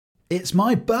It's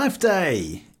my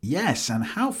birthday! Yes, and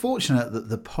how fortunate that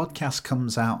the podcast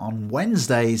comes out on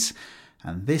Wednesdays.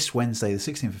 And this Wednesday, the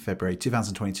 16th of February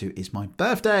 2022, is my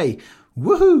birthday!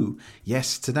 Woohoo!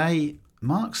 Yes, today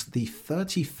marks the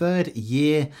 33rd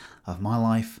year of my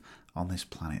life on this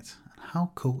planet.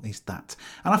 How cool is that?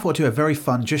 And I thought I'd do a very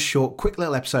fun, just short, quick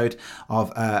little episode of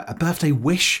a birthday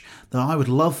wish that I would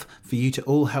love for you to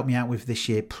all help me out with this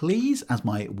year. Please, as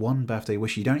my one birthday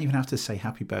wish, you don't even have to say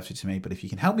happy birthday to me, but if you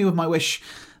can help me with my wish,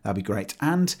 that'd be great.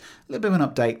 And a little bit of an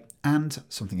update and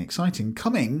something exciting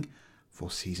coming for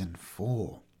season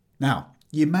 4. Now,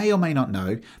 you may or may not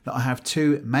know that I have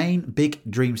two main big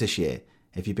dreams this year.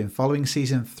 If you've been following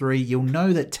season 3, you'll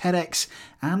know that TEDx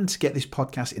and to get this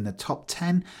podcast in the top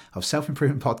 10 of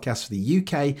self-improvement podcasts for the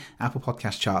UK Apple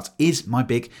Podcast charts is my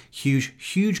big,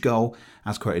 huge goal,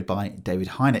 as quoted by David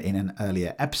Heiner in an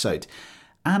earlier episode.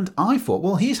 And I thought,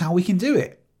 well, here's how we can do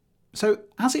it. So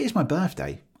as it is my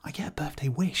birthday, I get a birthday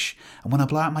wish. And when I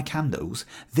blow out my candles,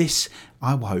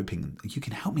 I'm hoping you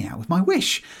can help me out with my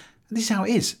wish. This is how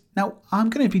it is. Now, I'm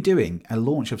going to be doing a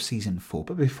launch of season 4,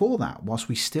 but before that, whilst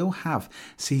we still have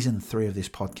season 3 of this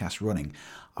podcast running,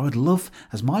 I would love,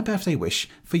 as my birthday wish,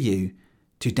 for you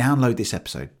to download this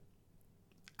episode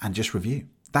and just review.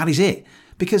 That is it.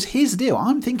 Because here's the deal.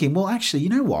 I'm thinking, well, actually, you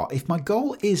know what? If my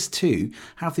goal is to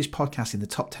have this podcast in the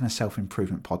top 10 of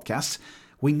self-improvement podcasts,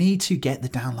 we need to get the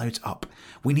downloads up.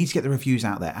 We need to get the reviews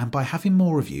out there. And by having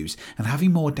more reviews and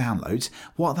having more downloads,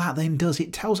 what that then does,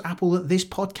 it tells Apple that this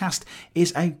podcast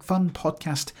is a fun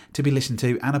podcast to be listened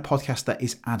to and a podcast that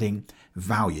is adding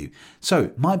value.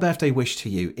 So my birthday wish to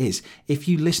you is, if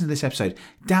you listen to this episode,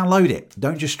 download it.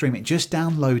 Don't just stream it, just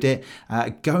download it.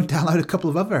 Go and download a couple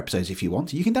of other episodes if you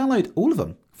want. You can download all of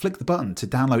them. Flick the button to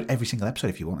download every single episode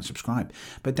if you want and subscribe.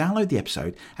 But download the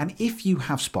episode, and if you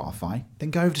have Spotify, then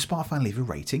go over to Spotify and leave a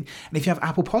rating. And if you have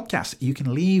Apple Podcasts, you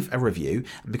can leave a review.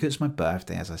 And because it's my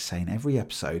birthday, as I say in every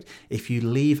episode, if you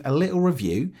leave a little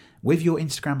review with your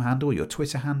Instagram handle, your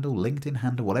Twitter handle, LinkedIn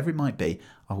handle, whatever it might be,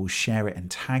 I will share it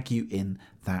and tag you in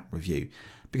that review.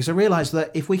 Because I realise that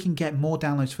if we can get more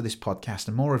downloads for this podcast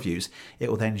and more reviews,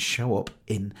 it will then show up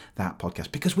in that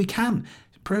podcast. Because we can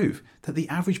prove that the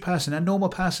average person, a normal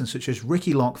person such as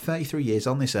Ricky Locke, 33 years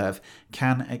on this earth,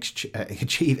 can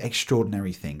achieve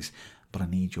extraordinary things. But I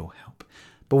need your help.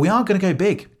 But we are going to go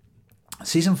big.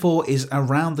 Season 4 is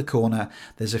around the corner.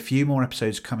 There's a few more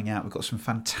episodes coming out. We've got some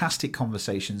fantastic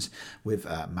conversations with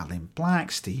Madeline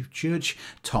Black, Steve Judge,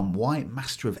 Tom White,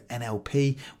 master of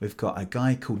NLP. We've got a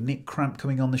guy called Nick Cramp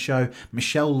coming on the show.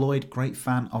 Michelle Lloyd, great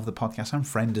fan of the podcast and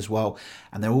friend as well.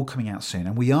 And they're all coming out soon.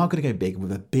 And we are going to go big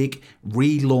with a big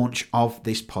relaunch of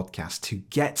this podcast to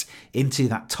get into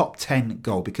that top 10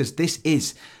 goal. Because this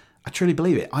is, I truly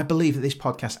believe it. I believe that this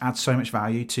podcast adds so much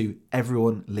value to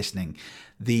everyone listening.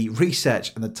 The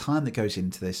research and the time that goes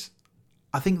into this,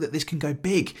 I think that this can go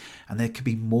big, and there could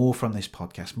be more from this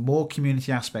podcast, more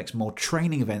community aspects, more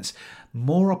training events,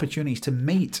 more opportunities to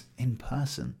meet in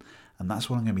person. And that's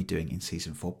what I'm going to be doing in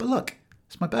season 4. But look,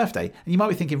 it's my birthday. And you might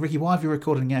be thinking, Ricky, why have you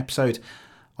recorded an episode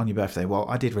on your birthday? Well,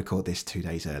 I did record this 2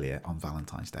 days earlier on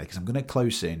Valentine's Day because I'm going to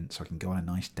close soon so I can go on a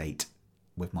nice date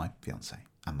with my fiance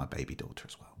and my baby daughter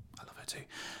as well. I love her too.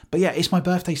 But yeah, it's my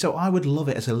birthday, so I would love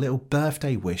it as a little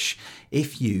birthday wish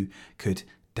if you could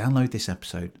download this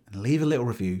episode and leave a little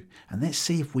review, and let's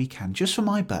see if we can, just for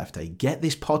my birthday, get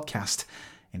this podcast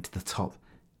into the top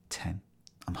 10.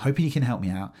 I'm hoping you can help me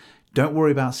out. Don't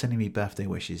worry about sending me birthday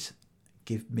wishes.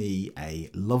 Give me a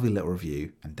lovely little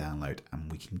review and download,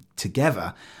 and we can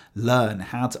together learn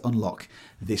how to unlock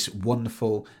this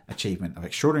wonderful achievement of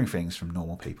extraordinary things from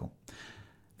normal people.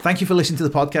 Thank you for listening to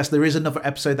the podcast. There is another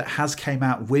episode that has came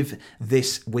out with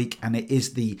this week, and it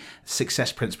is the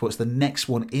Success Principle. It's the next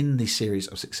one in this series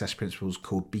of Success Principles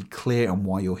called Be Clear on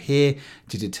Why You're Here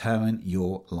to Determine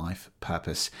Your Life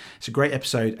Purpose. It's a great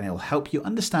episode, and it will help you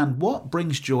understand what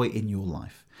brings joy in your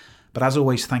life. But as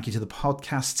always, thank you to the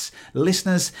podcast's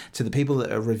listeners, to the people that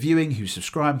are reviewing, who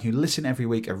subscribe, who listen every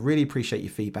week. I really appreciate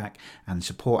your feedback and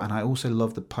support. And I also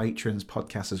love the patrons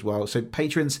podcast as well. So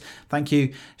patrons, thank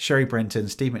you, Sherry Brenton,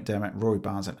 Steve McDermott, Rory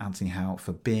Barnes and Anthony Howe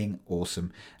for being awesome.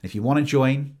 And if you want to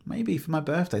join, maybe for my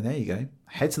birthday, there you go.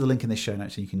 Head to the link in this show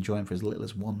notes and you can join for as little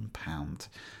as £1.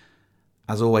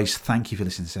 As always, thank you for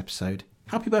listening to this episode.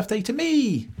 Happy birthday to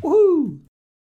me! Woohoo!